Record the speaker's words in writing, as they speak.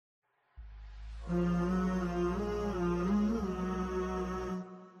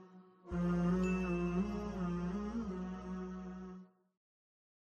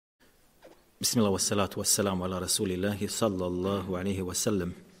Bismillah, wassalatu wassalamu ala rasulillahi sallallahu alaihi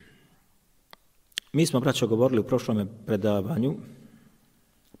wasallam. Mi smo, braćo, govorili u prošlom predavanju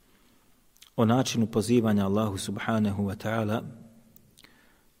o načinu pozivanja Allahu subhanahu wa ta'ala,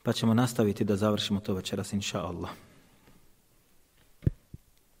 pa ćemo nastaviti da završimo to večeras, inša Allah.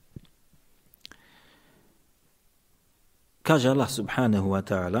 Kaže Allah subhanahu wa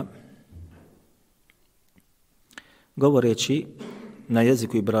ta'ala, govoreći na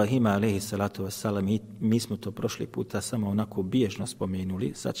jeziku Ibrahima alejhi salatu vesselam, mi smo to prošli puta samo onako bježno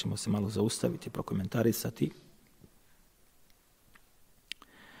spomenuli, sad ćemo se malo zaustaviti, prokomentarisati.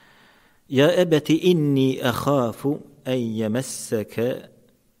 Ja ebeti inni ahafu an yamassaka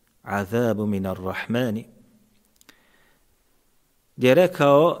azabu minar rahmani. Gdje je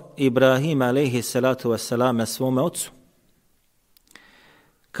rekao Ibrahim alejhi salatu vesselam svome ocu,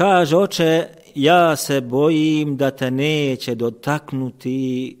 kaže, oče, ja se bojim da te neće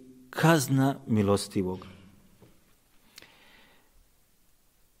dotaknuti kazna milostivog.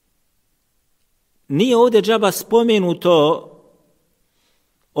 Nije ovdje džaba spomenuto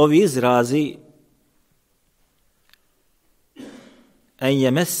ovi izrazi an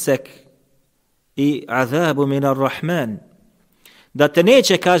yamassek i azabu minar rahman, da te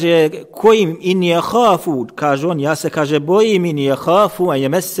neće, kaže, kojim inni ahafu, kaže on, ja se, kaže, bojim inni ahafu an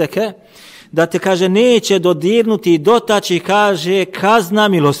yamasseke, da te, kaže, neće dodirnuti i dotaći, kaže, kazna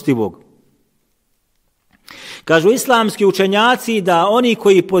milostivog. Kažu islamski učenjaci da oni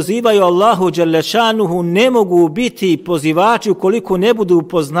koji pozivaju Allahu dželle šanuhu ne mogu biti pozivači ukoliko ne budu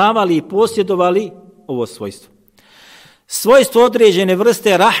upoznavali i posjedovali ovo svojstvo. Svojstvo određene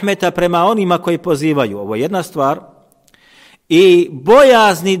vrste rahmeta prema onima koji pozivaju. Ovo je jedna stvar. I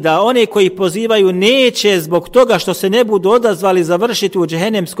bojazni da one koji pozivaju neće zbog toga što se ne budu odazvali završiti u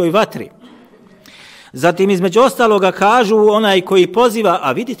džehennemskoj vatri. Zatim između ostaloga kažu onaj koji poziva,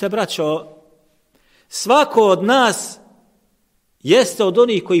 a vidite, braćo, svako od nas jeste od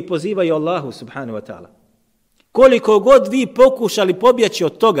onih koji pozivaju Allahu subhanahu wa ta'ala. Koliko god vi pokušali pobjeći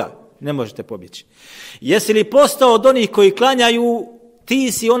od toga, ne možete pobjeći. Jesi li postao od onih koji klanjaju,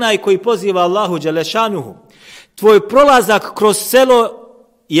 ti si onaj koji poziva Allahu dželle šanuhu. Tvoj prolazak kroz selo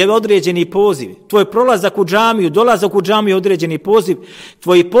je određeni poziv. Tvoj prolazak u džamiju, dolazak u džamiju je određeni poziv.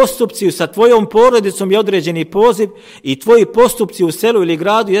 Tvoji postupci sa tvojom porodicom je određeni poziv i tvoji postupci u selu ili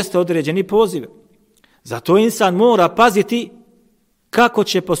gradu jeste određeni poziv. Zato insan mora paziti kako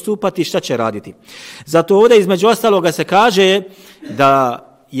će postupati i šta će raditi. Zato ovdje između ostaloga se kaže da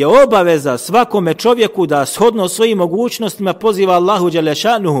je obaveza svakome čovjeku da shodno svojim mogućnostima poziva Allahu dželle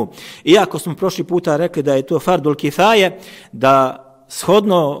šanuhu. Iako smo prošli puta rekli da je to fardul kifaje, da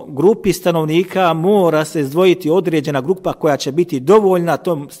shodno grupi stanovnika mora se izdvojiti određena grupa koja će biti dovoljna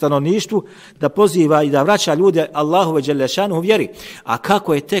tom stanovništvu da poziva i da vraća ljude Allahu dželle šanuhu vjeri. A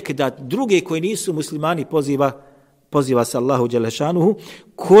kako je tek da drugi koji nisu muslimani poziva se Allahu dželle šanuhu,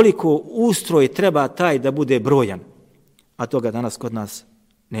 koliko ustroj treba taj da bude brojan. A toga danas kod nas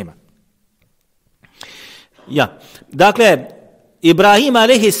nema. Ja, dakle, Ibrahim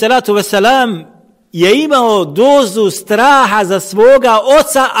alejhi salatu vesselam je imao dozu straha za svoga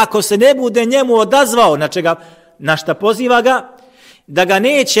oca ako se ne bude njemu odazvao, na šta poziva ga, da ga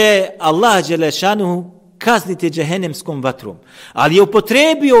neće Allah dželle šanuhu kazniti džehennemskom vatrom. Ali je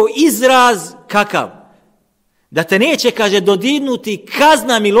upotrebio izraz kakav? Da te neće, kaže, dodirnuti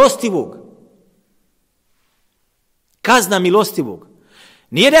kazna milostivog. Kazna milostivog.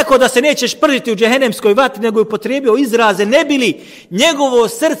 Nije rekao da se nećeš prditi u džehennemskoj vatri, nego je upotrebio izraze, ne bi li njegovo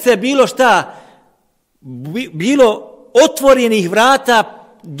srce bilo šta, bilo otvorenih vrata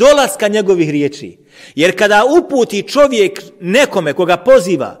dolaska njegovih riječi. Jer kada uputi čovjek nekome koga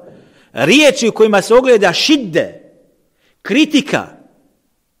poziva, riječi u kojima se ogleda šidde, kritika,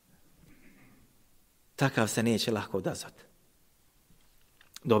 takav se neće lako odazvati.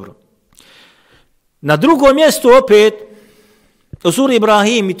 Dobro. Na drugom mjestu opet, u suri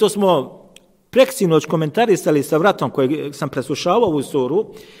Ibrahim, i to smo preksinoć komentarisali sa vratom kojeg sam preslušao ovu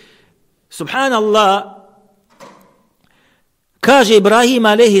suru, subhanallah, kaže Ibrahim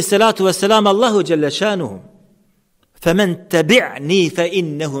alejhi salatu vesselam Allahu dželle šanuhu, faman tabi'ni fa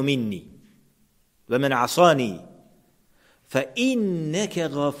innahu minni wa man 'asani fa innaka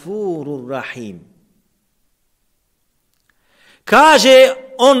ghafurur rahim. Kaže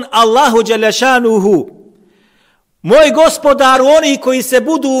on Allahu dželle šanuhu, moj gospodar, oni koji se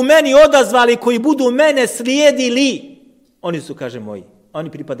budu u meni odazvali, koji budu mene slijedili, oni su, kaže, moji.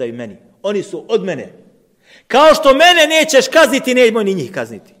 Oni pripadaju meni. Oni su od mene. Kao što mene nećeš kazniti, nemoj ni njih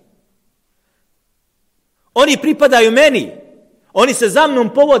kazniti. Oni pripadaju meni. Oni se za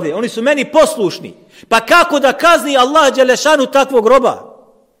mnom povode. Oni su meni poslušni. Pa kako da kazni Allah dželle šanuhu takvog roba?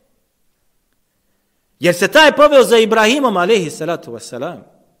 Jer se taj poveo za Ibrahimom, alejhi salatu wassalam.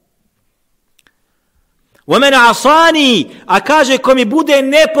 وَمَنْ عَصَانِي, a kaže, ko mi bude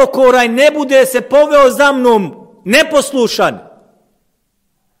nepokoran, ne bude se poveo za mnom, neposlušan,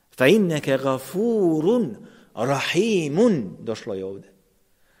 فَإِنَّكَ غَفُورٌ رَحِيمٌ, došlo je ovdje.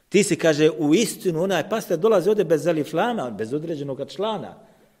 Ti si, kaže, u istinu, onaj pastor dolazi ovdje bez aliflama, bez određenog člana.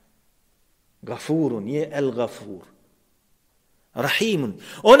 Gafurun, je el gafur. Rahimun.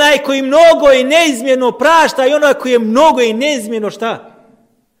 Onaj koji mnogo i neizmjerno prašta i onaj koji je mnogo i neizmjerno šta?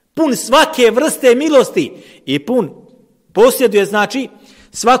 Pun svake vrste milosti i pun posjeduje, znači,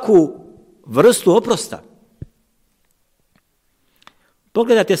 svaku vrstu oprosta.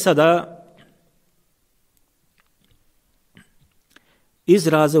 Pogledajte sada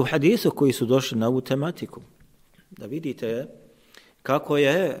izraze u hadisu koji su došli na ovu tematiku. Da vidite kako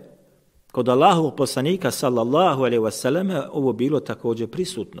je kod Allahovog poslanika sallallahu alejhi ve selleme ovo bilo također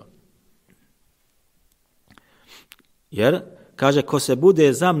prisutno. Jer kaže, ko se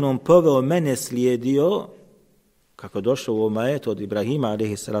bude za mnom poveo, mene slijedio, kako je došlo u ovom ajetu od Ibrahima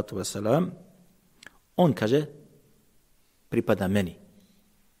alejhi salatu vesselam, on, kaže, pripada meni.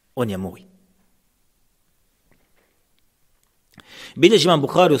 On je moj. Bilježi imam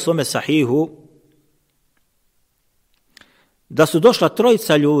Buhari u svome sahihu da su došla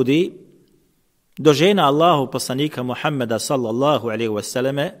trojica ljudi do žena Allahu poslanika Muhammeda sallallahu alejhi ve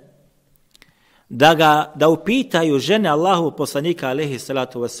selleme da upitaju žene Allahu poslanika alejhi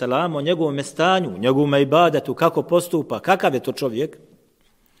salatu vesselam o njegovom stanju, njegovom ibadetu, kako postupa, kakav je to čovjek.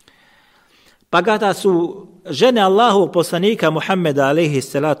 Pa kada su žene Allahovog poslanika Muhammeda alejhi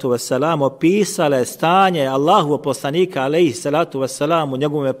salatu vesselam opisale stanje Allahovog poslanika alejhi salatu vesselam u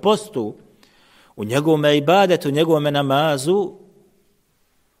njegovom postu, u njegovom ibadetu, u njegovom namazu,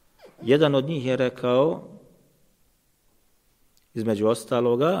 jedan od njih je rekao, između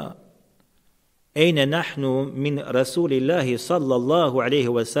ostaloga, Ejne nahnu min Rasulillahi sallallahu alejhi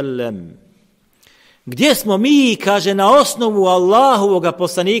ve sellem. Gdje smo mi, kaže, na osnovu Allahovog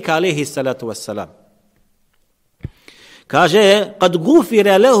poslanika alejhi salatu vesselam. Kaže, kad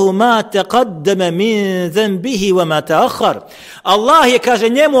gufira lehu ma taqaddama min zanbihi wa ma ta'akhkhar. Allah je, kaže,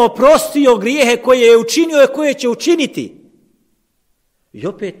 njemu oprostio grijehe koje je učinio i koje će učiniti. I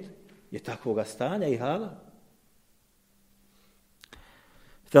opet je takvoga stanja i hala.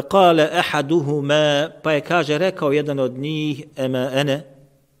 Faqala ahaduhuma, pa je, kaže, rekao jedan od njih, ema ene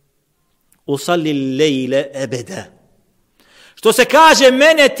usalli lejle ebeda. Što se kaže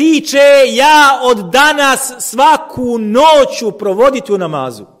mene tiče, ja od danas svaku noću provoditi u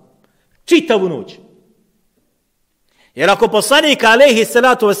namazu. Čitavu noć. Jer ako poslanik alejhi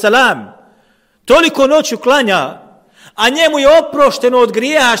salatu vesselam toliko noću klanja, a njemu je oprošteno od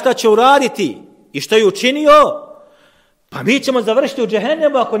grijeha, šta će uraditi i što je učinio, pa mi ćemo završiti u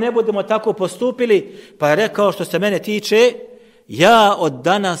džehennemu ako ne budemo tako postupili. Pa je rekao, što se mene tiče, ja od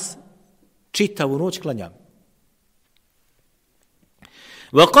danas čitavu noć klanjam.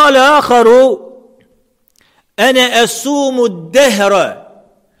 وقال آخر أنا أصوم الدهر.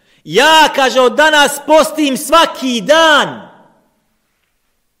 Ja, kaže, od danas postim svaki dan.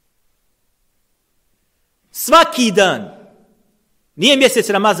 Svaki dan. Nije mjesec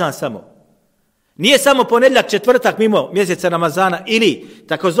Ramazan samo. Nije samo ponedjeljak, četvrtak mimo mjeseca Ramazana ili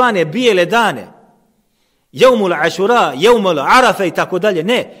takozvane bijele dane. Jeumul Ašura, Jeumul Arafa i tako dalje.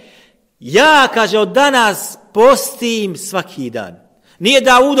 Ne. Ja, kaže, od danas postim svaki dan. Nije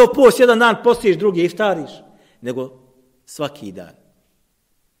da udo post jedan dan postiš, drugi iftariš, nego svaki dan.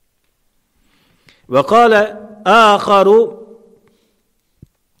 وقال آخر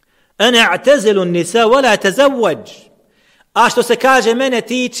أنا أعتزل النساء ولا أتزوج. A što se kaže mene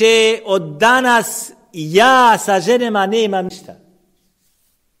tiče, od danas ja sa ženama nemam ništa.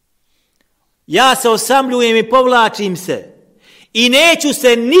 Ja se osamljujem i povlačim se i neću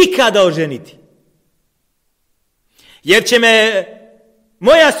se nikada oženiti. Jer će me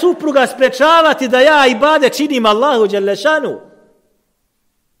moja supruga sprečavati da ja ibadet činim Allahu dželešanu.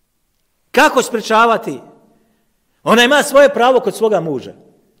 Kako sprečavati? Ona ima svoje pravo kod svoga muža.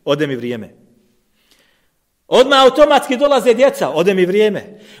 Ode mi vrijeme. Odmah automatski dolaze djeca. Ode mi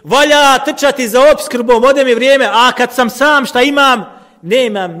vrijeme. Valja trčati za opskrbom. Ode mi vrijeme. A kad sam sam, šta imam?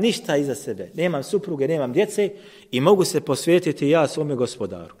 Nemam ništa iza sebe. Nemam supruge, nemam djece i mogu se posvetiti ja svome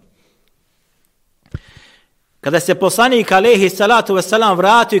gospodaru. Kada se poslanik alejhi salatu vesselam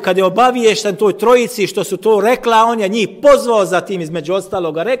vratio i kada je obaviješten toj trojici što su to rekla, on je njih pozvao, zatim između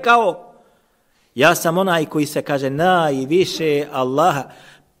ostaloga rekao, ja sam onaj koji se, kaže, najviše Allaha.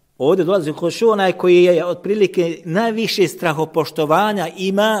 Ovdje dolazi onaj koji je otprilike najviše strahopoštovanja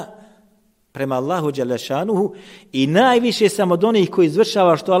ima prema Allahu dželešanuhu i najviše sam od onih koji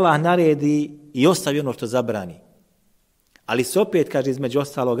izvršava što Allah naredi i ostavi ono što zabrani. Ali se opet, kaže, između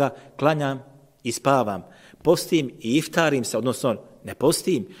ostaloga, klanjam i spavam, postim i iftarim se, odnosno ne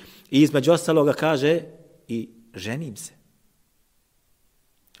postim, i između ostaloga kaže i ženim se.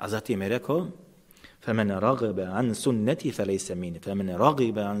 A zatim je rekao فَمَنَ رَغِبَ عَنْ سُنَّتِي فَلَيْسَ مِنِّي فَمَنَ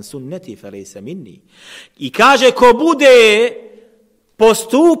رَغِبَ عَنْ سُنَّتِي فَلَيْسَ مِنِّي. I kaže, ko bude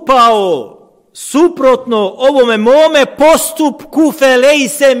postupao suprotno ovome mome postupku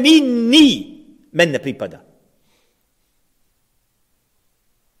فَلَيْسَ مِنِّي, men ne pripada.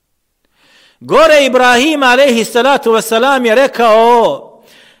 Gore Ibrahim alejhi salatu vesselam je rekao,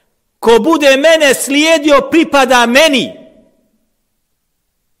 ko bude mene slijedio pripada meni.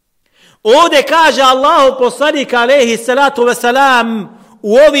 Ovdje kaže Allahu poslanik alejhi salatu vesselam,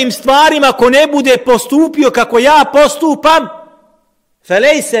 u ovim stvarima ko ne bude postupio kako ja postupam,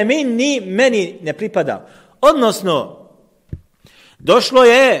 felejse minni, meni ne pripada. Odnosno, došlo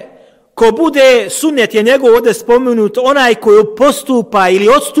je, ko bude sunnet je njegov ovdje spomenut, onaj koji postupa ili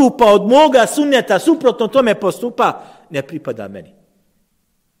odstupa od moga sunneta, suprotno tome postupa, ne pripada meni.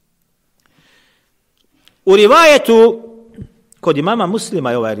 U rivajetu, kod imama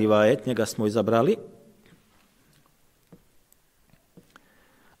Muslima je ovaj rivajet, njega smo izabrali,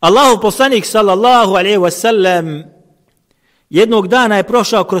 Allahu poslanik sallallahu alejhi ve sellem jednog dana je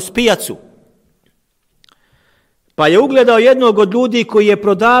prošao kroz pijacu, pa je ugledao jednog od ljudi koji je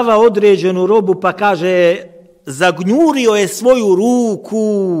prodavao određenu robu, pa kaže, zagnjurio je svoju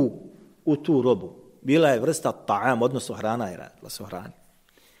ruku u tu robu. Bila je vrsta ta'am, odnosno hrana je radila se o hrani.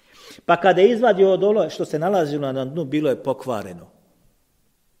 Pa kada je izvadio od ono što se nalazilo na dnu, bilo je pokvareno.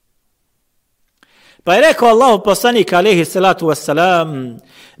 Pa je rekao Allahu poslanik alejhi salatu vesselam,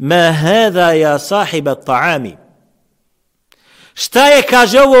 ma hada ja sahiba ta'ami. Šta je,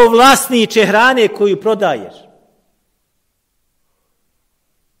 kaže, ovo vlasniče hrane koju prodaješ?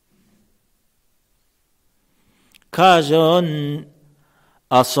 Kaže on,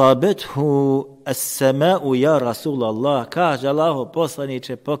 asabethu as-sama'u ja Rasulallah, kaže Allahu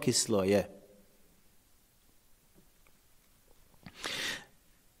poslaniče, pokislo je.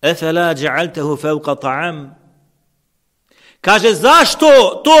 Efela ja'altahu fawqa ta'am. Kaže, zašto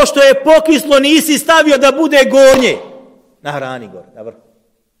to što je pokislo nisi stavio da bude gornje na hrani gore, na vrhu?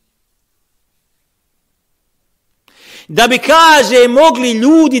 Da bi, kaže, mogli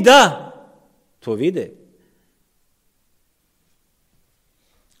ljudi da to vide.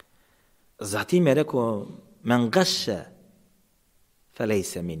 Zatim je rekao, man gaša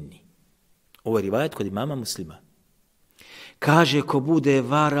felejse minni. Ovo je rivajet kod imama Muslima. Kaže, ko bude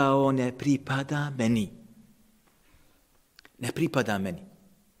varao, ne pripada meni. Ne pripada meni.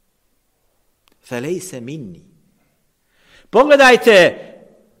 Felejse minni. Pogledajte,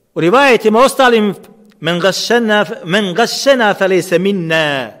 u rivajetima ostalim, men gašena felejse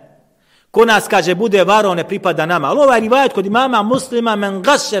minna. Ko nas, kaže, bude varao, ne pripada nama. Ali ovaj rivajet kod imama Muslima, men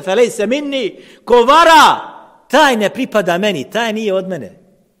gaše felejse minni, ko vara, taj ne pripada meni, taj nije od mene.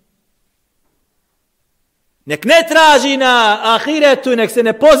 Nek ne traži na ahiretu, nek se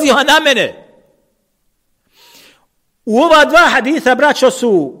ne poziva na mene. U ova dva haditha, braćo,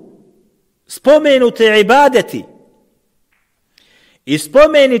 su spomenute ibadeti i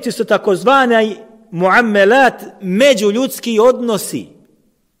spomenuti su takozvani muammelat, međuljudski odnosi.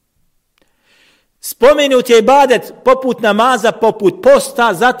 Spomenut je ibadet poput namaza, poput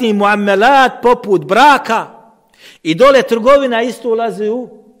posta, zatim muammelat, poput braka. I dole trgovina isto ulazi u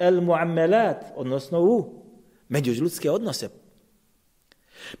el muammelat, odnosno u međuljudske odnose.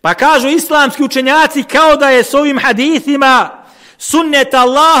 Pa kažu islamski učenjaci, kao da je s ovim hadithima sunnet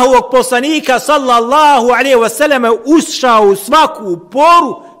Allahovog poslanika sallallahu alejhi ve selleme ušao u svaku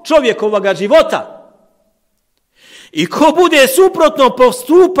poru čovjekovog života. I ko bude suprotno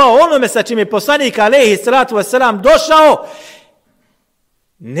postupao onome sa čim je poslanik alejhi salatu vesselam došao,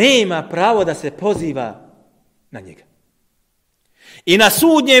 nema pravo da se poziva na njega. I na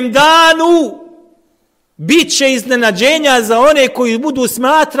sudnjem danu bit će iznenađenja za one koji budu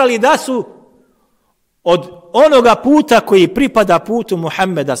smatrali da su od onoga puta koji pripada putu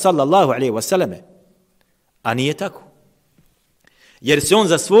Muhammeda sallallahu alejhi ve selleme. A nije tako. Jer se on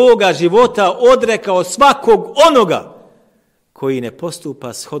za svoga života odrekao svakog onoga koji ne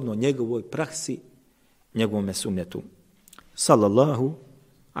postupa shodno njegovoj praksi, njegovom sunnetu. Sallallahu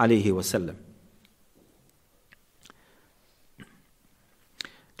alejhi ve sellem.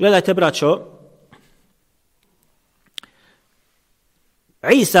 Gledajte, braćo,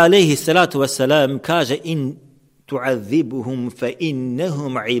 Isa alejhi salatu vesselam kaže, in tu'adhibuhum fa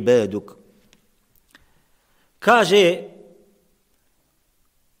innahum ibaduk. Kaže,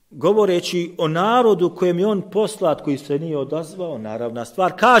 govoreći o narodu kojem je on poslat, koji se nije odazvao, naravna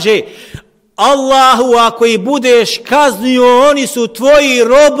stvar, kaže: Allahu, ako ih budeš kaznio, oni su tvoji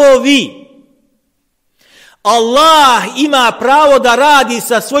robovi. Allah ima pravo da radi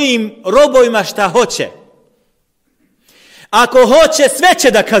sa svojim robovima šta hoće. Ako hoće, sve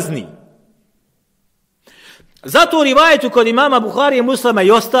će da kazni. Zato u rivajetu kod imama Buharije, Muslima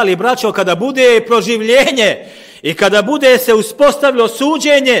i ostali braćo, kada bude proživljenje i kada bude se uspostavilo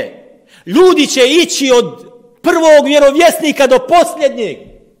suđenje, ljudi će ići od prvog vjerovjesnika do posljednjeg.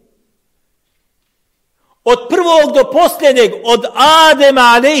 Od prvog do posljednjeg, od Adema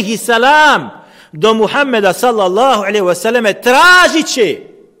alejhi salam do Muhammeda sallallahu alejhi ve selleme, tražit će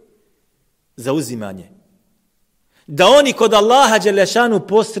za uzimanje. Da oni kod Allaha dželešanu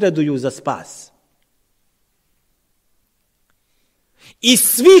posreduju za spas. I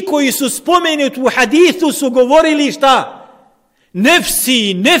svi koji su spomenuti u hadithu su govorili šta?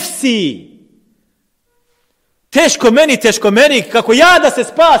 Nefsi, nefsi. Teško meni, kako ja da se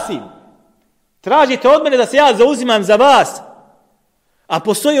spasim. Tražite od mene da se ja zauzimam za vas. A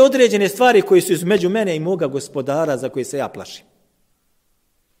postoje određene stvari koje su između mene i moga gospodara za koje se ja plašim.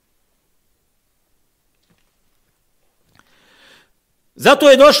 Zato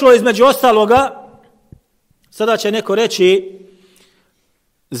je došlo između ostaloga, sada će neko reći,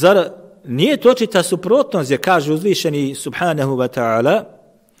 zar nije to očita suprotnost, jer kaže uzvišeni subhanahu wa ta'ala: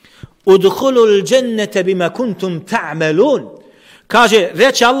 udhulul džennete bima kuntum ta'malun. Kaže,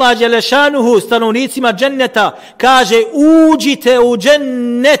 reče Allah dželešanuhu stanovnicima dženneta, kaže: uđite u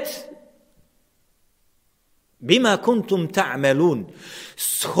džennet bima kuntum ta'malun,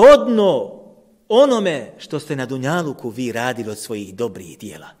 shodno onome što ste na dunjaluku vi radili od svojih dobrih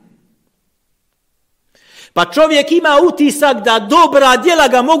djela. Pa čovjek ima utisak da dobra djela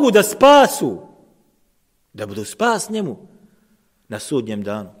ga mogu da spasu, da budu spas njemu na sudnjem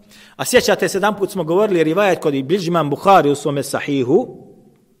danu. A sjećate se, jedan put smo govorili rivajet kod bliži imam Buhari u svome sahihu,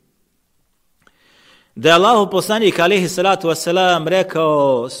 da je Allahov poslanik alejhi salatu vesselam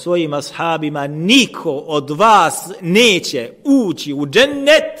rekao svojim ashabima: niko od vas neće ući u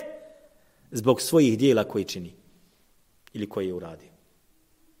džennet zbog svojih dijela koji čini ili koji je uradio.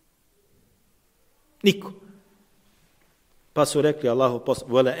 Niko. Pa su rekli Allahu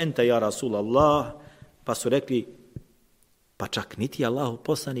poslanik: vela enta ja Rasulallah. Pa su rekli: pa čak niti Allahu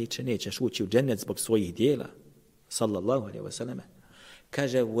poslaniče nećeš ući u džennet zbog svojih dijela, sallallahu alejhi ve selleme.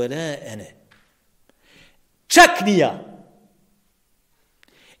 Kaže: vela ene, čak ni ja,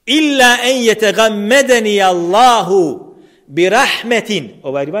 illa en yetagammedani Allahu bi rahmetin.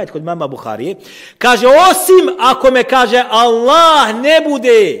 Ovaj rivajet kod mama Buharije kaže: osim ako me, kaže, Allah ne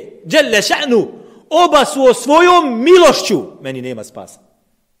bude dželle ša'nu obasuo svojom milošću, meni nema spasa.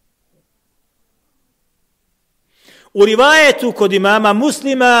 U rivajetu kod imama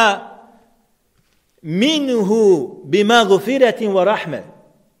Muslima: minhu bi magfiratin wa rahme.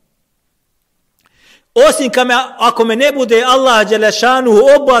 Osim ako me ne bude Allah dželešanu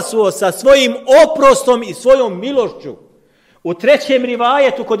obasuo sa svojim oprostom i svojom milošću. U trećem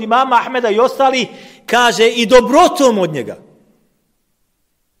rivajetu kod imama Ahmeda i ostali kaže: i dobrotom od njega.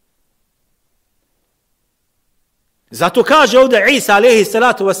 Zato kaže ovdje Isa alejhi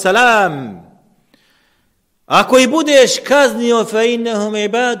salatu wassalam: ako ih budeš kaznio, fa innahum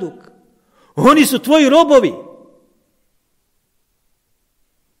ibaduk, oni su tvoji robovi.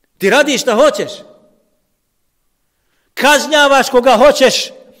 Ti radiš šta hoćeš, kažnjavaš koga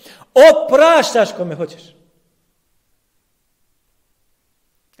hoćeš, opraštaš kome hoćeš.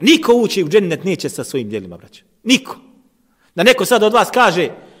 Niko ući u džennet neće sa svojim djelima, braće. Niko. Da neko sad od vas kaže: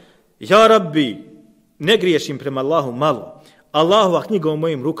 ja Rabbi, ne griješim prema Allahu malo, Allahova knjiga u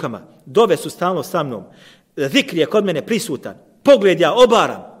mojim rukama, dove su stalno sa mnom, zikr je kod mene prisutan, pogled ja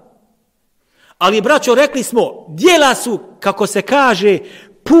obaram. Ali, braćo, rekli smo, djela su, kako se kaže,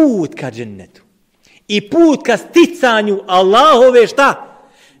 put ka džennetu. I put ka sticanju Allahove šta?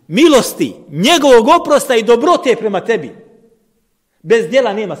 Milosti, njegovog oprosta i dobrote prema tebi. Bez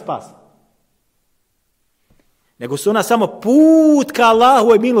djela nema spasa. Nego su ona samo put ka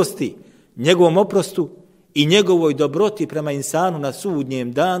Allahove milosti, njegovom oprostu i njegovoj dobroti prema insanu na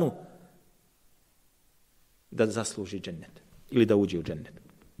sudnjem danu, da zasluži džennet ili da uđe u džennet.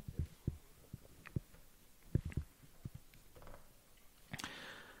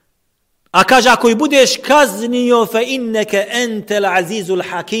 A kaže: ako i budeš kaznio, fa inneke entel azizul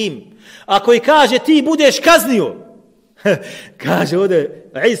hakim. Ako i kaže ti budeš kaznio, kaže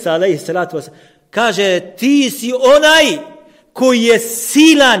ovdje Isa alejhi salatu vesselam, kaže: ti si onaj koji je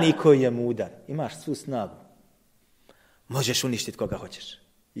silan i koji je mudar. Imaš svu snagu. Možeš uništiti koga hoćeš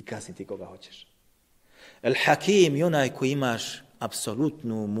i kazniti koga hoćeš. El Hakim je onaj koji imaš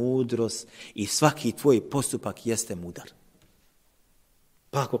apsolutnu mudrost i svaki tvoj postupak jeste mudar.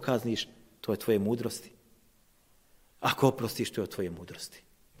 Pa ako kazniš, to je tvoje mudrosti. Ako oprostiš, to je tvoje mudrosti.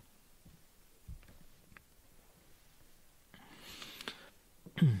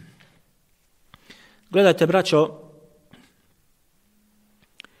 Gledajte, braćo,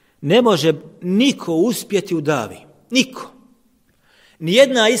 ne može niko uspjeti u davi. Niko.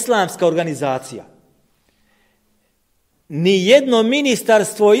 Nijedna islamska organizacija, nijedno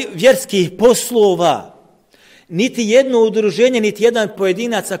ministarstvo vjerskih poslova, niti jedno udruženje, niti jedan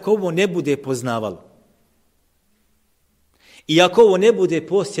pojedinac ako ovo ne bude poznavalo. I ako ovo ne bude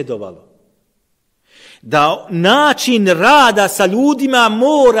posjedovalo. Da način rada sa ljudima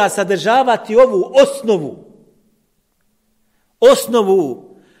mora sadržavati ovu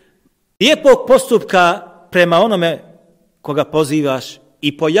osnovu lijepog postupka prema onome koga pozivaš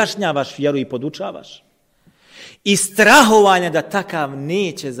i pojašnjavaš vjeru i podučavaš. I strahovanja da takav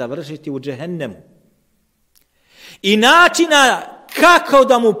neće završiti u džehennemu. I načina kako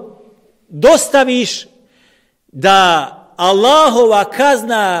da mu dostaviš da Allahova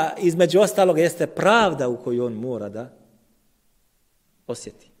kazna između ostalog jeste pravda u koju on mora da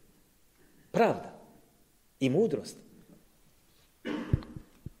osjeti. Pravda i mudrost.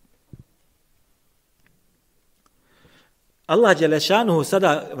 Allah dželešanuhu,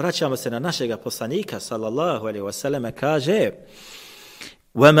 sada vraćamo se na našega poslanika sallallahu alejhi ve selleme, kaže: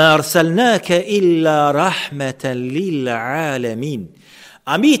 "Wa arsalnaka illa rahmatan lil alamin."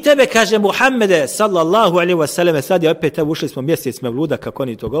 A mi tebe, kaže Muhammede sallallahu alejhi ve selleme, sad je opet ušli smo mjesec mevluda, kako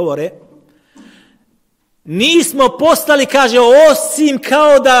oni to govore, nismo poslali, kaže, osim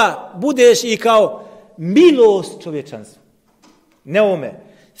kao da budeš i kao milost čovječanstvu. Ne ome,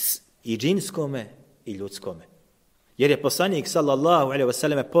 i džinskome i ljudskome. Jer je poslanik sallallahu alejhi ve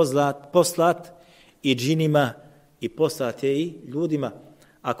selleme poslat i džinima i poslat je i ljudima.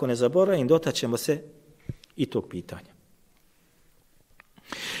 Ako ne zaboravim, dotaćemo se i tog pitanja.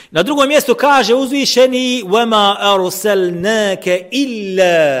 Na drugom mjestu kaže uzvišeni: "Wama arsalnaka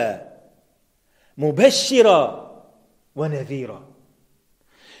illa mubashshira wa nadhira."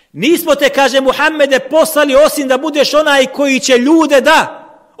 Nismo te, kaže Muhammede, poslali osim da budeš onaj koji će ljude da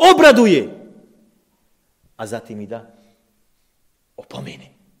obraduje, a zatim i da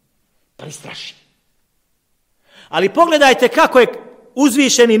opomene, pristraši. Ali pogledajte kako je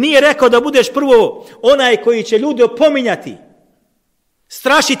uzvišeni, nije rekao da budeš prvo onaj koji će ljude opominjati,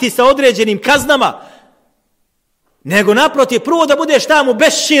 strašiti sa određenim kaznama, nego naprotiv, prvo da budeš tamo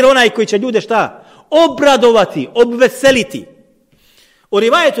bešir, onaj koji će ljude šta? Obradovati, obveseliti. U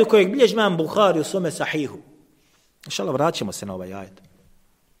rivajetu kojeg bilježi imam Buhari u svome sahihu. Inšallah, vraćamo se na ovaj ajet.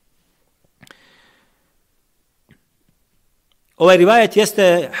 Ovaj rivajet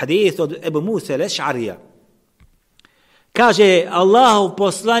jeste hadith od Ebu Musa al-Eš'arija. Kaže, Allahov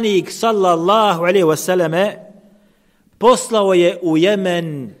poslanik sallallahu alejhi ve selleme poslao je u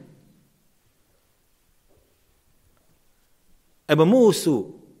Jemen Ebu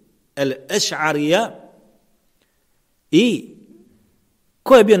Musu al-Eš'arija. I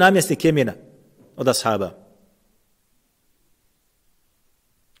ko je bio namjesnik Jemena od ashaba?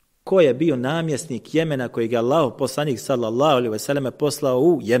 Ko je bio namjesnik Jemena kojeg je Allahov poslanik sallallahu alejhi ve selleme poslao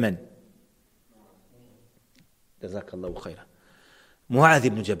u Jemen? Jazakallahu khairan. Muad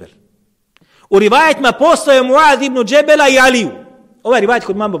ibn Džebel. U rivajetima postoje Muad ibn Džebela i Aliju. Ovaj rivajet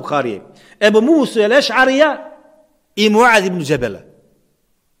kod imama Buharije. Ebu Musa al-Eš'arija i Muad ibn Džebela.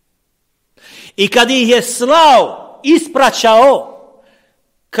 I kad ih je slao, ispraćao,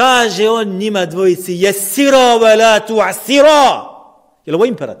 kaže on njima dvojici: "Jesira wa la tu'sira." Je li ovo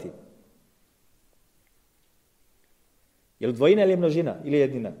imperativ? Je li dvojina ili množina ili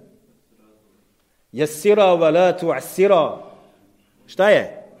jednina? Jesira wa la tu'sira. Šta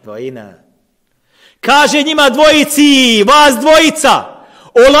je? Dvojina. Kaže njima dvojici, vas dvojica,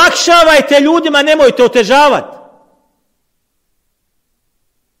 olakšavajte ljudima, nemojte otežavati.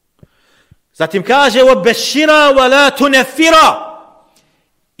 Zatim kaže: "Wabashira wa la tunfira."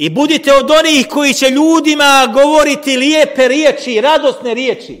 I budite od onih koji će ljudima govoriti lijepe riječi, radosne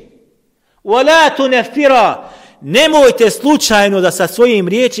riječi. وَلَا تُنَفِّرَا. Nemojte slučajno da sa svojim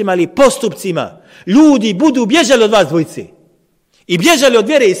riječima ili postupcima ljudi budu bježali od vas dvojice i bježali od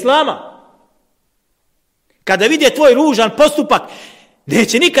vjere Islama. Kada vide tvoj ružan postupak,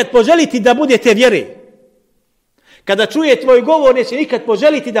 neće nikad poželiti da budete vjere. Kada čuje tvoj govor, neće nikad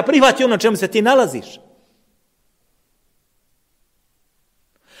poželiti da prihvati ono čemu se ti nalaziš.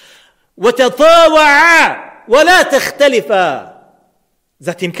 وَتَطَاوَعَا وَلَا تَخْتَلِفَا.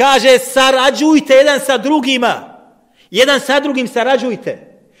 Zatim kaže: sarađujte jedan sa drugima. Jedan sa drugim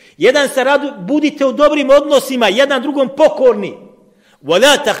sarađujte. budite u dobrim odnosima, jedan drugom pokorni.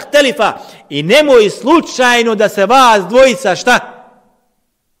 وَلَا تَخْتَلِفَ I nemoj slučajno da se vas dvojica šta?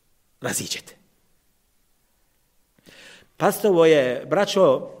 Raziđete. Pazite, ovo je,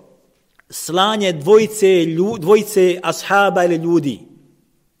 braćo, slanje dvojice ashaba ili ljudi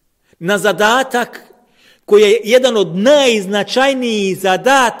na zadatak koji je jedan od najznačajnijih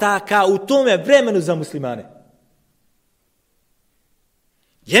zadataka u tome vremenu za muslimane.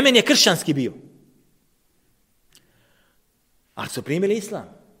 Jemen je kršćanski bio, ali su primili islam.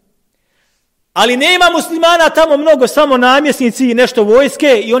 Ali nema muslimana tamo mnogo, samo namjesnici i nešto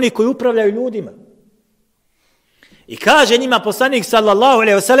vojske i oni koji upravljaju ljudima. I kaže njima poslanik sallallahu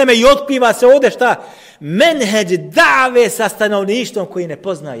alejhi ve selleme i otkriva se ovdje šta? Menheđ dave sa stanovništvom koji ne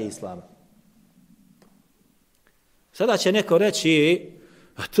poznaje islama. Sada će neko reći,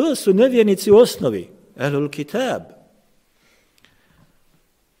 a to su nevjernici u osnovi, ehlul kitab.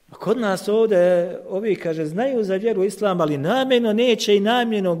 A kod nas ovdje, ovi kaže, znaju za vjeru islam, ali namjerno neće i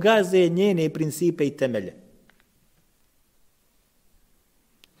namjerno gaze njene principe i temelje.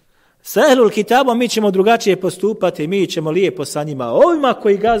 Sa ehlul kitabom mi ćemo drugačije postupati, mi ćemo lijepo sa njima. Ovima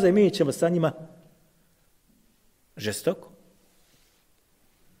koji gaze, mi ćemo sa njima žestoko.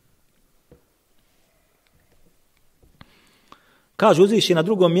 Kaže uzviši na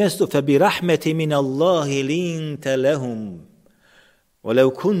drugom mjestu, فَبِرَحْمَةِ مِنَ اللَّهِ لِنْتَ لَهُمْ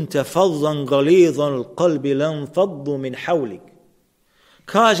وَلَوْ كُنْتَ فَضًّا غَلِيظَ الْقَلْبِ لَنْفَضُّوا مِنْ حَوْلِكَ.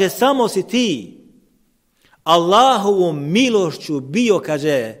 Kaže, samo si ti Allahovom milošću bio,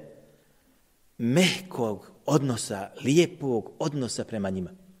 kaže, mehkog odnosa, lijepog odnosa prema njima.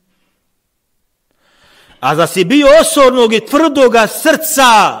 A da si bio osornog i tvrdoga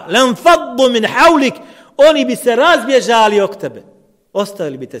srca, لَنْفَضُّوا مِنْ حَوْلِكَ, oni bi se razbježali oko tebe.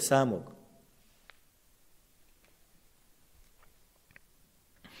 Ostavili bi te samog.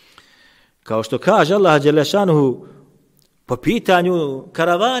 Kao što kaže Allah dželle šanuhu po pitanju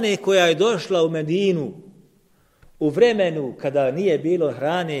karavane koja je došla u Medinu u vremenu kada nije bilo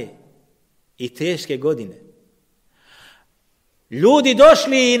hrane i teške godine. Ljudi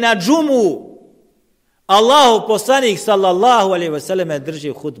došli na džumu, Allahu poslanik sallallahu alejhi ve selleme drži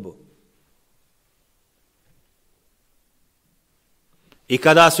hudbu. I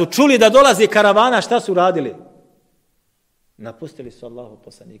kada su čuli da dolazi karavana, šta su radili? Napustili su Allahu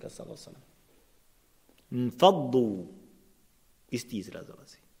poslanika sallallahu alejhi ve sellem. Faddu, isti izraz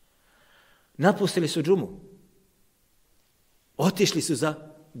dolazi. Napustili su džumu. Otišli su za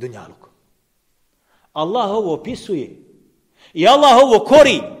dunjalukom. Allah ovo opisuje i Allah ovo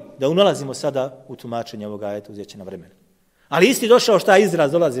kori, da unalazimo sada u tumačenje ovoga ajeta, uzet će na vremena. Ali isti došao šta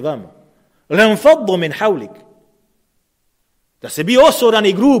izraz dolazi vama. Lem faddu min hawlik. Da se bio osoran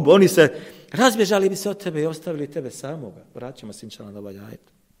i grub, oni se razbježali bi se od tebe i ostavili tebe samoga. Vraćamo se inšallah na ovaj ajet.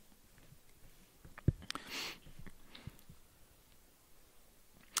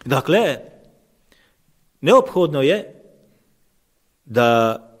 Dakle, neophodno je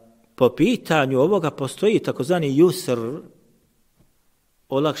da po pitanju ovoga postoji takozvani yusr,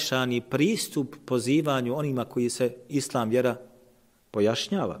 olakšani pristup pozivanju onima koji se islam vjera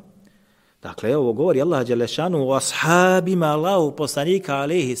pojašnjava. Dakle, ovo govori Allah dželle šanuhu o ashabima Allahu poslanika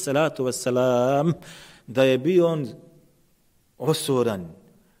alejhi salatu vesselam, da je bio on osoran,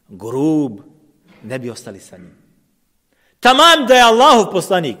 grub, ne bi ostali sa njim. Tamam da je Allahov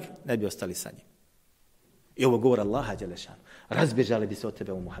poslanik, ne bi ostali sa njim. I ovo govori Allaha dželle šanuhu. Razbježali bi se od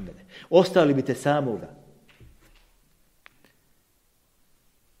tebe u Muhammede. Ostali bi te samoga.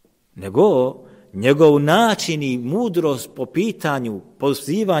 Nego njegov način i mudrost po pitanju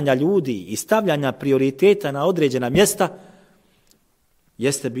pozivanja ljudi i stavljanja prioriteta na određena mjesta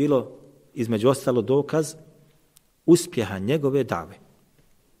jeste bilo između ostalo dokaz uspjeha njegove dave.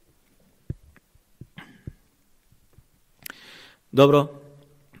 Dobro.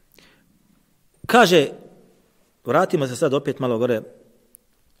 Kaže, vratimo se sad opet malo gore.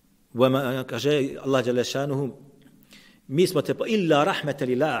 Kaže Allah dželle šanuhu, mi smo te illa rahmeten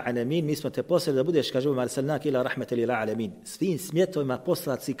lil alamin, mi smo te poslali da budeš, kaže, arsalnak ila rahmeten lil alamin, svim svjetovima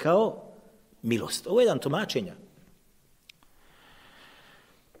poslati kao milost. Ovo je jedan tumačenja.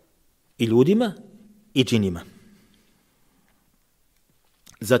 I ljudima i džinima.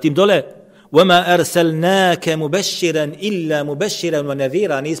 Zatim dole وَمَا أَرْسَلْنَاكَ مُبَشِّرًا إِلَّا مُبَشِّرًا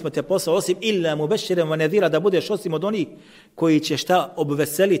وَنَذِيرًا, nismo te poslali osim إِلَّا مُبَشِّرًا وَنَذِيرًا, da budeš osim od onih koji će šta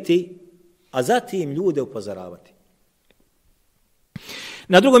obveseliti, a zatim ljude upozoravati.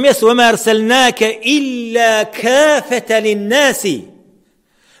 Na drugom mjestu وَمَا أَرْسَلْنَاكَ إِلَّا كَافَةً لِلنَّاسِ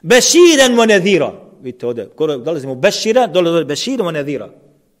بَشِيرًا وَنَذِيرًا. Vidite ovdje, dolazimo Bešira, dole Beširom وَنَذِيرًا.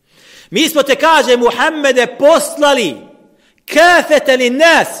 Mi smo te, kaže Muhammede, poslali كَافَةً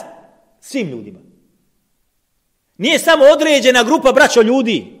لِلنَّاسِ, Svim ljudima. Nije samo određena grupa braćo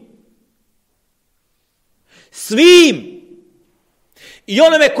ljudi. Svim. I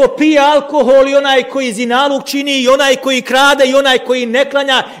onome ko pije alkohol, i onaj koji zinaluk čini, i onaj koji krade, i onaj koji ne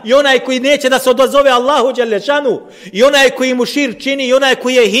klanja, i onaj koji neće da se odazove Allahu dželešanu, i onaj koji mu širk čini, i onaj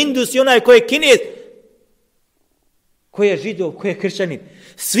koji je hindus, i onaj koji je kinez, koji je židov, koji je kršćanin.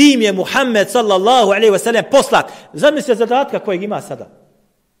 Svim je Muhammed sallallahu alejhi ve sellem poslat. Zamislite zadatka kojeg ima sada.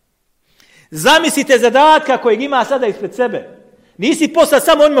 Zamislite zadatka kojeg ima sada ispred sebe. Nisi poslat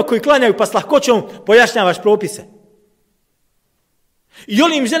samo onima koji klanjaju pa s lahkoćom pojašnjavaš propise. I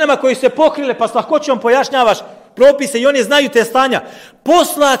onim ženama koji se pokrile pa s lahkoćom pojašnjavaš propise i oni znaju te stanja.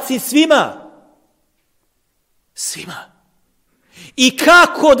 Poslat si svima. Svima. I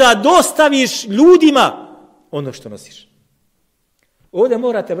kako da dostaviš ljudima ono što nosiš. Ovdje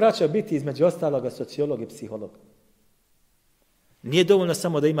morate, braćo, biti između ostaloga sociolog i psiholog. Nije dovoljno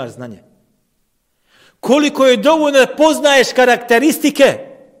samo da imaš znanje. Koliko je dovoljno da poznaješ karakteristike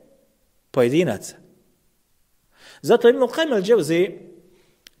pojedinaca. Zato Ibn Qayyim al-Jawzi,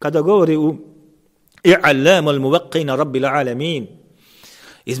 kada govori u I'alam al-Muwaqqin Rabbil Alamin,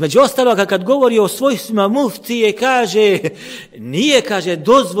 između ostaloga kad govori o svojstvima muftije, kaže, nije, kaže,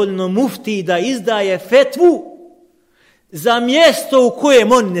 dozvoljno muftiji da izdaje fetvu za mjesto u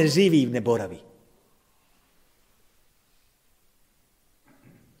kojem on ne živi i ne boravi.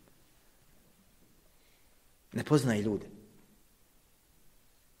 Ne poznaje ljude.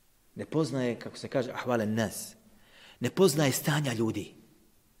 Ne poznaje, kako se kaže, ahvalen nas. Ne poznaje stanja ljudi.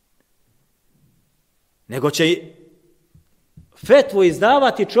 Nego će fetvu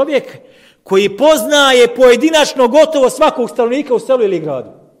izdavati čovjek koji poznaje pojedinačno gotovo svakog stanovnika u selu ili gradu.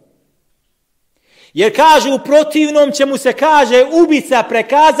 Jer kaže, u protivnom će mu se, kaže, ubica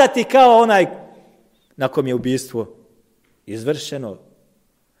prekazati kao onaj na kom je ubistvo izvršeno.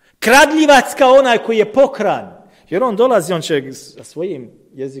 Kradljivac kao onaj koji je pokran. Jer on dolazi, on će sa svojim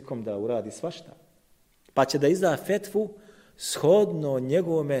jezikom da uradi svašta. Pa će da izda fetvu shodno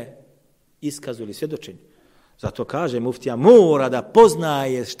njegovome iskazu ili svjedočenju. Zato kaže muftija, mora da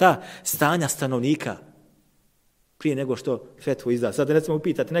poznaje šta stanja stanovnika prije nego što fetvu izda. Sad recimo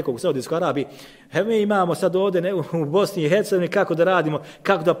upitate nekog u Saudijskoj Arabiji, mi imamo sad ovdje u Bosni i Hercegovini kako da radimo,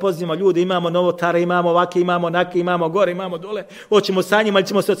 kako da pozivamo ljude, imamo novotare, imamo ovake, imamo onake, imamo gore, imamo dole, hoćemo sa njima ili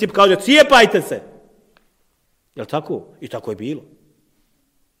ćemo se odsipati, kao cijepajte se. Jel tako? I tako je bilo.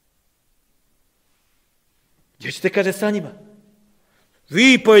 Gdje ćete, kaže, sa njima?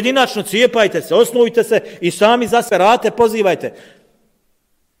 Vi pojedinačno cijepajte se, osnujte se i sami za sve rate pozivajte.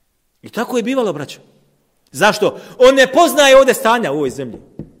 I tako je bivalo, braćo. Zašto? On ne poznaje ovdje stanja u ovoj zemlji.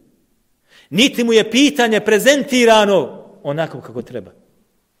 Niti mu je pitanje prezentirano onako kako treba.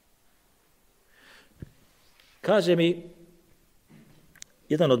 Kaže mi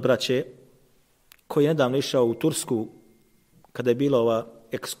jedan od braće koji je nedavno išao u Tursku kada je bila ova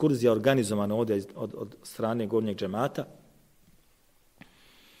ekskurzija organizovana ovdje od strane gornjeg džemata.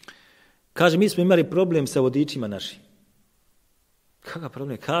 Kaže, mi smo imali problem sa vodičima našim. Kakav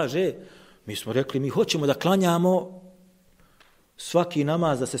problem? Kaže, mi smo rekli, mi hoćemo da klanjamo svaki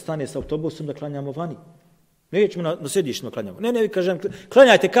namaz, da se stane sa autobusom, da klanjamo vani. Nećemo na sjedištima klanjamo. Ne, kažem,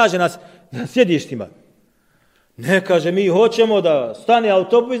 klanjajte, kaže nas, na sjedištima. Ne, kaže, mi hoćemo da stane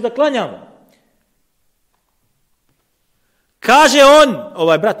autobus da klanjamo. Kaže on,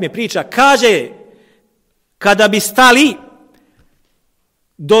 ovaj brat mi priča, kaže, kada bi stali,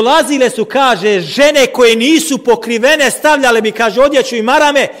 dolazile su, kaže, žene koje nisu pokrivene, stavljale bi, kaže, odjeću i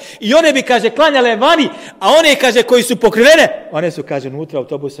marame i one bi, kaže, klanjale vani, a one, kaže, koji su pokrivene, one su, kaže, unutra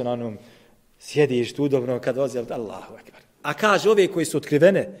autobusu na onom sjedištu udobno kad vozi, Allahu ekber. A kaže, ove koji su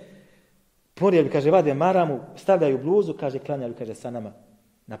otkrivene, porijeli, kaže, vade maramu, stavljaju bluzu, kaže, klanjaju, kaže, sa nama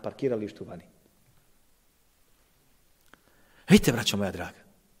na parkiralištu vani. Vidite, braćo moja draga,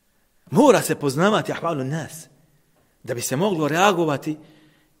 mora se poznavati ahvalu nas, da bi se moglo reagovati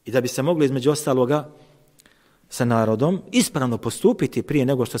i da bi se moglo između ostaloga sa narodom ispravno postupiti prije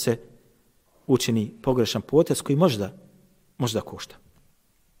nego što se učini pogrešan potez koji možda košta.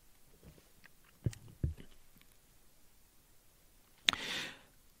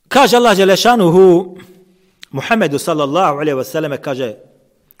 Kaže Allah dželešanuhu Muhammedu sallallahu alejhi ve selleme, kaže: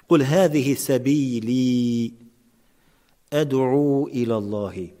 "Kul hadihi sabili ad'u ila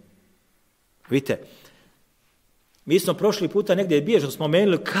Allahi." Vidite, mi smo prošli puta negdje bježno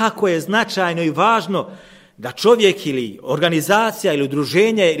spomenuli kako je značajno i važno da čovjek ili organizacija ili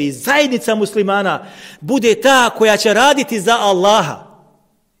udruženje ili zajednica muslimana bude ta koja će raditi za Allaha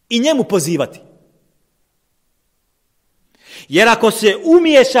i njemu pozivati. Jer ako se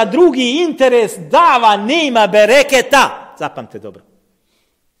umiješa drugi interes, dava nema bereketa. Zapamte dobro.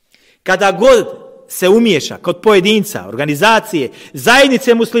 Kada god se umiješa kod pojedinca, organizacije,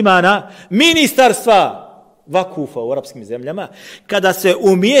 zajednice muslimana, ministarstva, vakufa u arapskim zemljama, kada se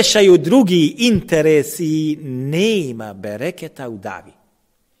umiješaju drugi interesi, nema bereketa u davi.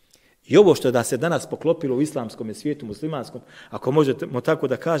 I ovo što da se danas poklopilo u islamskom svijetu, muslimanskom, ako možemo tako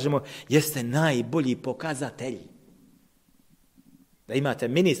da kažemo, jeste najbolji pokazatelj. Da imate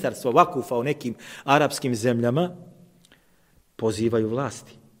ministarstvo vakufa u nekim arapskim zemljama, pozivaju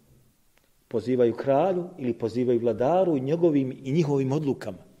vlasti, pozivaju kralju ili pozivaju vladaru i njihovim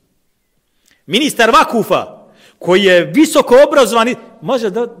odlukama. Ministar vakufa, koji je visoko obrazovan, može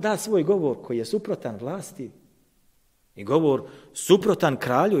da svoj govor koji je suprotan vlasti i govor suprotan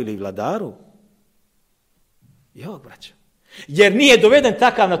kralju ili vladaru. Jo, braćo. Jer nije doveden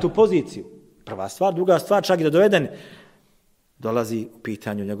takav na tu poziciju. Prva stvar, druga stvar, čak i da doveden, dolazi u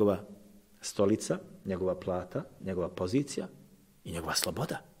pitanju njegova stolica, njegova plata, njegova pozicija i njegova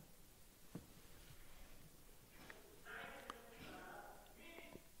sloboda.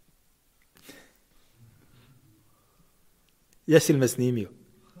 Jesi li me snimio?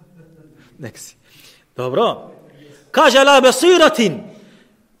 Nek si. Dobro. Kaže Allah basiratin.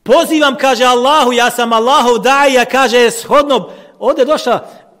 Pozivam, kaže Allahu, ja sam Allahov daija, kaže shodno. Ovdje došla,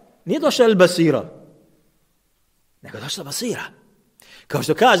 nije došla el basira, nego došla basira. Kao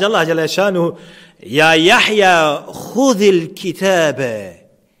što kaže Allah dželešanu, ja Jahja hudil kitabe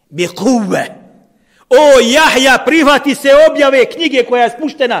bi kuve. O Jahja, prihvati se objave knjige koja je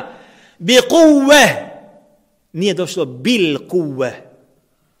spuštena bi kuve. Nije došlo bil kuve,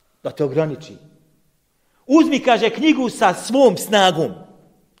 da te ograniči. Uzmi, kaže, knjigu sa svom snagom.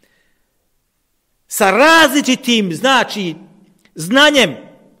 Sa različitim, znači, znanjem.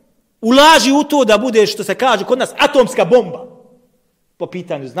 Ulaži u to da bude, što se kaže kod nas, atomska bomba. Po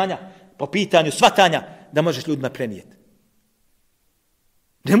pitanju znanja, po pitanju shvatanja, da možeš ljudima prenijeti.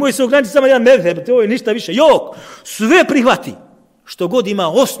 Nemoj se ograničiti samo jedan mezheb, to je ništa više. Jok, sve prihvati, što god ima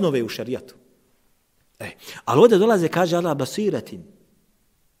osnove u šerijatu. Ali ovdje dolaze, kaže Allah, basiratin.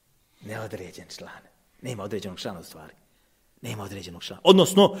 Neodređen član. Nema određenog člana u stvari. Nema određenog člana.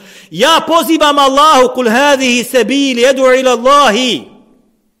 Odnosno, ja pozivam Allahu kul hadihi sabili ad'u ila Allahi.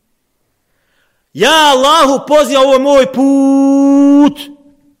 Ja Allahu pozivam, ovo je moj put.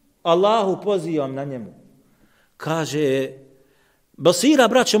 Allahu pozivam na njemu. Kaže, basira,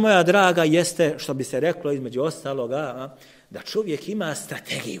 braćo moja draga, jeste, što bi se reklo između ostaloga, da čovjek ima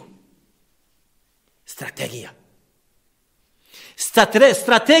strategiju. Strategija.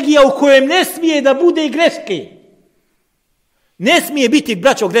 Strategija u kojem ne smije da bude i greške. Ne smije biti,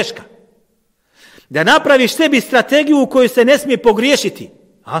 braćo, greška. Da napraviš sebi strategiju u kojoj se ne smije pogriješiti.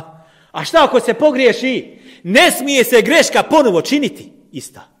 A šta ako se pogriješi? Ne smije se greška ponovo činiti.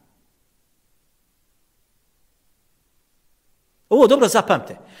 Ista. Ovo dobro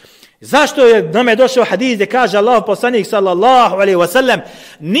zapamte. Zašto je nam došao hadis gdje kaže Allah poslanik sallallahu alejhi ve sellem,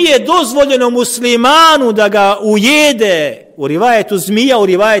 nije dozvoljeno muslimanu da ga ujede u rivajetu zmija, u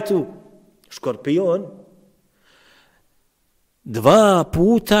rivajetu škorpion, 2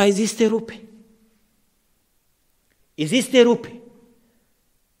 puta iz iste rupe. Iz iste rupe.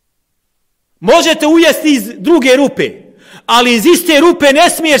 Možete ujesti iz druge rupe, ali iz iste rupe ne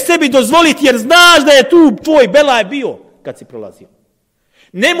smiješ sebi dozvoliti jer znaš da je tu tvoj belaj bio kad si prolazio.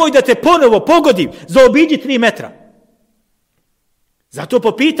 Nemoj da te ponovo pogodi, zaobiđi 3 metra. Zato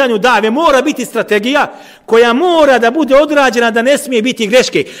po pitanju dave mora biti strategija koja mora da bude odrađena da ne smije biti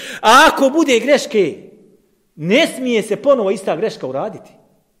greške. A ako bude greške, ne smije se ponovo ista greška uraditi.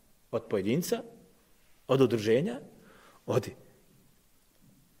 Od pojedinca, od udruženja, od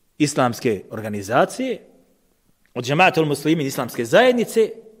islamske organizacije, od džematul muslimin islamske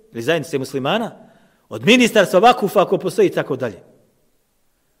zajednice, ili zajednice muslimana, od ministarstva vakufa ako postoji i tako dalje.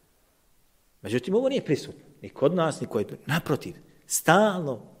 Međutim, ovo nije prisutno. Ni kod nas, ni kod... Naprotiv,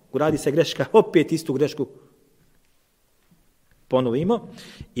 stalno uradi se greška, opet istu grešku ponovimo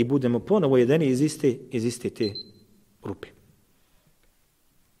i budemo ponovo jedeni iz iste te rupe.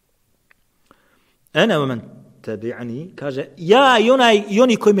 Ene omen tabi'ani, kaže, ja i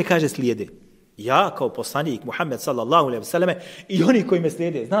oni koji me, kaže, slijede. Ja kao poslanik Muhammed sallallahu alejhi ve selleme i oni koji me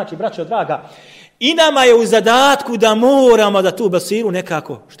slijede. Znači, braćo draga, i nama je u zadatku da moramo da tu basiru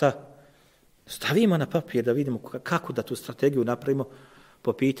nekako, šta? Stavimo na papir da vidimo kako da tu strategiju napravimo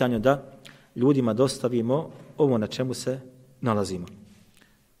po pitanju da ljudima dostavimo ovo na čemu se nalazimo.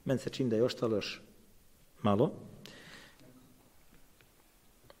 Meni se čini da je ostalo još malo.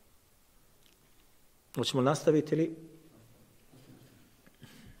 Hoćemo nastaviti ili?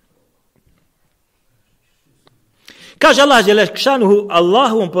 Kaže Allah dželešanuhu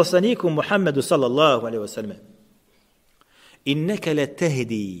Allahovom poslaniku Muhammedu sallallahu alejhi ve selleme: Innaka la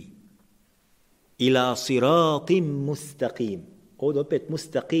tahdi ila siratim mustaqim. Ovdje opet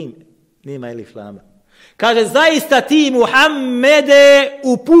mustaqim, nema elif lama. Kaže, zaista ti, Muhammede,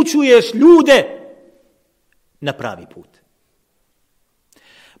 upućuješ ljude na pravi put.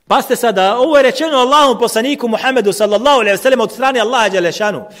 Pazite sada, ovo je rečeno Allahom poslaniku Muhammedu sallallahu alejhi ve sellem od strane Allaha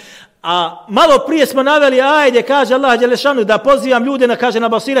dželešanu. A malo prije smo naveli ajde, kaže Allah dželešanu, da pozivam ljude na, kaže, na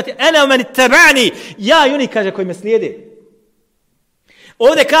basirati, ene men ittaba'ni, ja i oni, kaže, koji me slijede.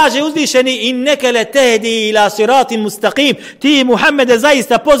 Ovdje kaže uzvišeni, inneke le tehdi ila siratim mustaqim, ti, Muhammede,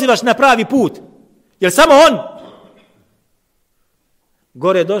 zaista pozivaš na pravi put. Jer samo on?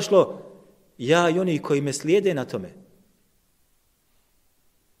 Gore je došlo, ja i oni koji me slijede na tome.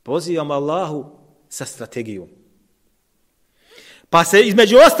 Pozivam Allahu sa strategijom. Pa se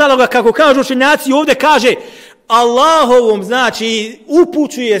između ostaloga, kako kažu učenjaci, ovdje kaže Allahovom, znači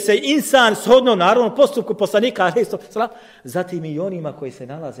upućuje se insan shodno naravno postupku poslanika, zatim i onima koji se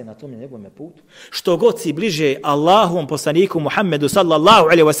nalaze na tom njegovom putu. Što god si bliže Allahovom poslaniku Muhammedu sallallahu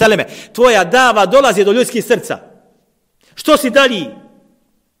alejhi ve selleme, tvoja dava dolazi do ljudskih srca. Što si dalji?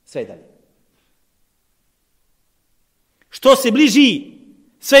 Sve je dalje. Što si bliži?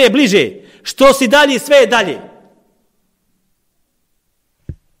 Sve je bliže. Što si dalji? Sve je dalje.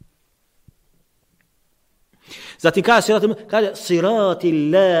 Zatim kaže sirati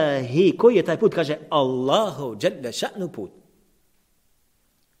Allahi. Koji je taj put? Kaže Allahu dželle ša'nu put.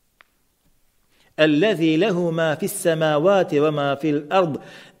 Allazi lehu ma fis samawati wa ma fil ard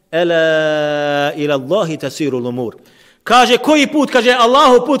ala ila Allahi tasiru al-umur. Kaže koji put? Kaže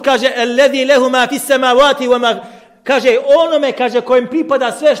Allahu put. Kaže allazi lehu ma fis samawati wa ma, kaže onome, kaže, kojem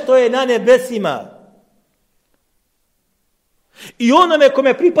pripada sve što je na nebesima. I onome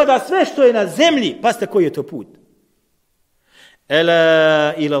kome pripada sve što je na zemlji. Pazite koji je to put.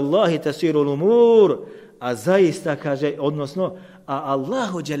 Ela ila Allahi tasiru al-umur. A zaista, kaže, odnosno, a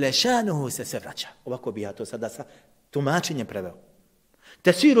Allahu dželešanuhu se sve vraća. Ovako bi ja to sada sa tumačenjem preveo.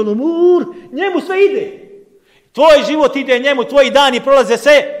 Tasiru al-umur, njemu sve ide. Tvoj život ide njemu, tvoji dani prolaze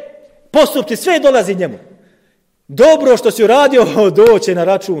sve, postupci, sve dolazi njemu. Dobro što si uradio, doće na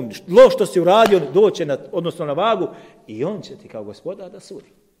račun. Loš što si uradio, doće na, odnosno na vagu. I on će ti kao gospodar da sudi.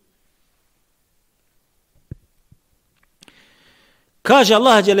 Kaže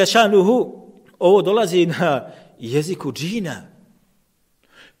Allah dželešanuhu, ovo dolazi na jeziku džina,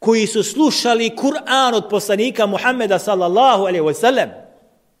 koji su slušali Kur'an od poslanika Muhammeda sallallahu alejhi ve sellem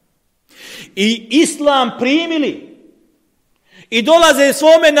i islam primili. I dolaze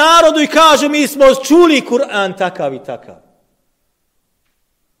svome narodu i kažu mi smo čuli Kur'an takav i takav.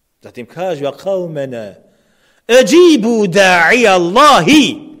 Zatim kažu a qaumena ajibu da'i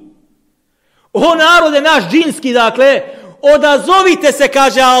Allahi. O narode naš džinski, dakle, odazovite se,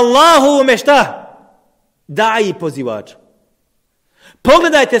 kaže Allahume šta? Da'i pozivaču.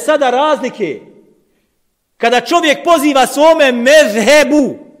 Pogledajte sada razlike. Kada čovjek poziva svome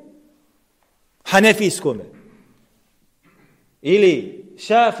mezhebu hanefijskome ili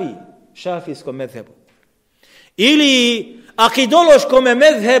šafijskom mezhebu ili akidološkom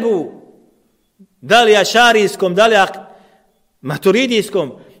mezhebu, da li ašarijskom, da li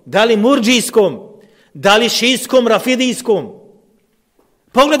maturidijskom, da li murdžijskom, da li šijskom, rafidijskom.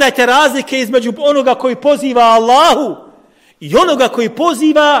 Pogledajte razlike između onoga koji poziva Allahu i onoga koji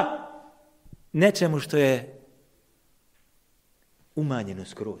poziva nečemu što je umanjeno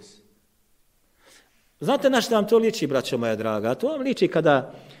skroz. Znate na što vam to liči, braćo moja draga? To vam liči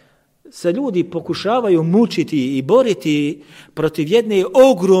kada se ljudi pokušavaju mučiti i boriti protiv jedne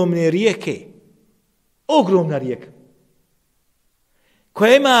ogromne rijeke. Ogromna rijeka.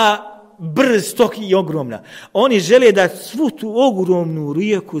 Koja ima brz tok i ogromna. Oni žele da svu tu ogromnu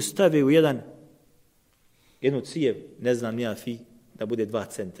rijeku stave u jednu cijev, ne znam ja da bude 2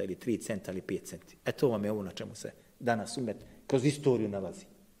 centa ili 3 centa ili 5 centi. To vam je ovo na čemu se danas umet kroz istoriju nalazi.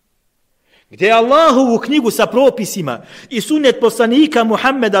 Gdje je Allahovu knjigu sa propisima i sunnet poslanika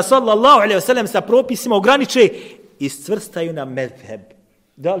Muhammeda sallallahu alejhi ve sellem sa propisima ograniče i scvrstaju na mezheb.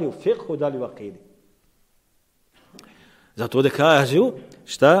 Da li u fiqhu, da li u akidi. Zato ovdje kažu,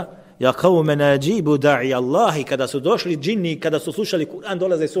 šta? Ja qaumen ajibu da'i Allahi, kada su došli džinni, kada su slušali Kur'an,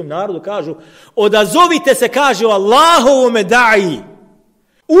 dolaze svom narodu, kažu, odazovite se, kaže Allahovome da'i.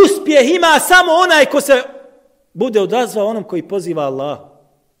 Uspjeh ima samo onaj ko se bude odazvao onom koji poziva Allah.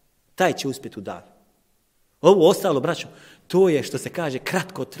 Taj će uspjeti u davi. Ovo ostalo, braćo, to je što se kaže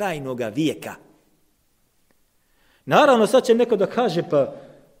kratkotrajnoga vijeka. Naravno, sad će neko da kaže, pa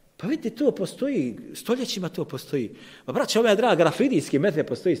vidite, to postoji, stoljećima to postoji. Pa braćo, ova je draga, rafidijski mezheb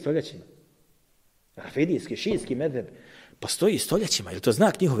postoji stoljećima. Rafidijski, šijski mezheb postoji stoljećima. Je li to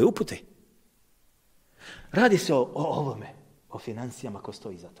znak njihove upute? Radi se o ovome, o financijama ko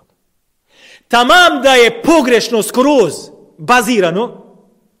stoji za toga. Tamam da je pogrešno skroz bazirano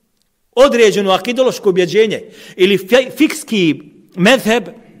određeno akidološko objeđenje ili fikski medheb,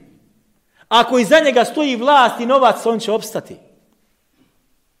 ako iza njega stoji vlast i novac, on će opstati.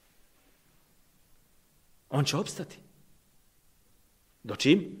 On će opstati.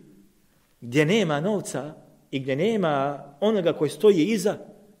 Dočim? Gdje nema novca i gdje nema onoga koji stoji iza,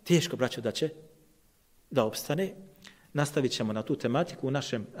 teško, braćo, da opstane. Nastavit ćemo na tu tematiku u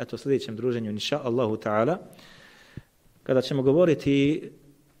našem sljedećem druženju, inša Allahu ta'ala, kada ćemo govoriti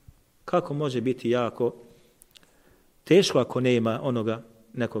kako može biti jako teško ako nema onoga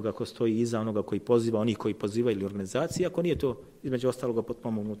nekoga ko stoji iza, onoga koji poziva, onih koji pozivaju ili organizacije, ako nije to između ostaloga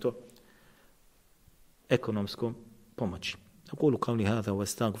potpomognuto ekonomskom pomoći. Aqulu qavli hadha wa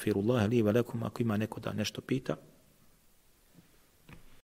astaghfirullaha li wa lakum, ako ima neko da nešto pita.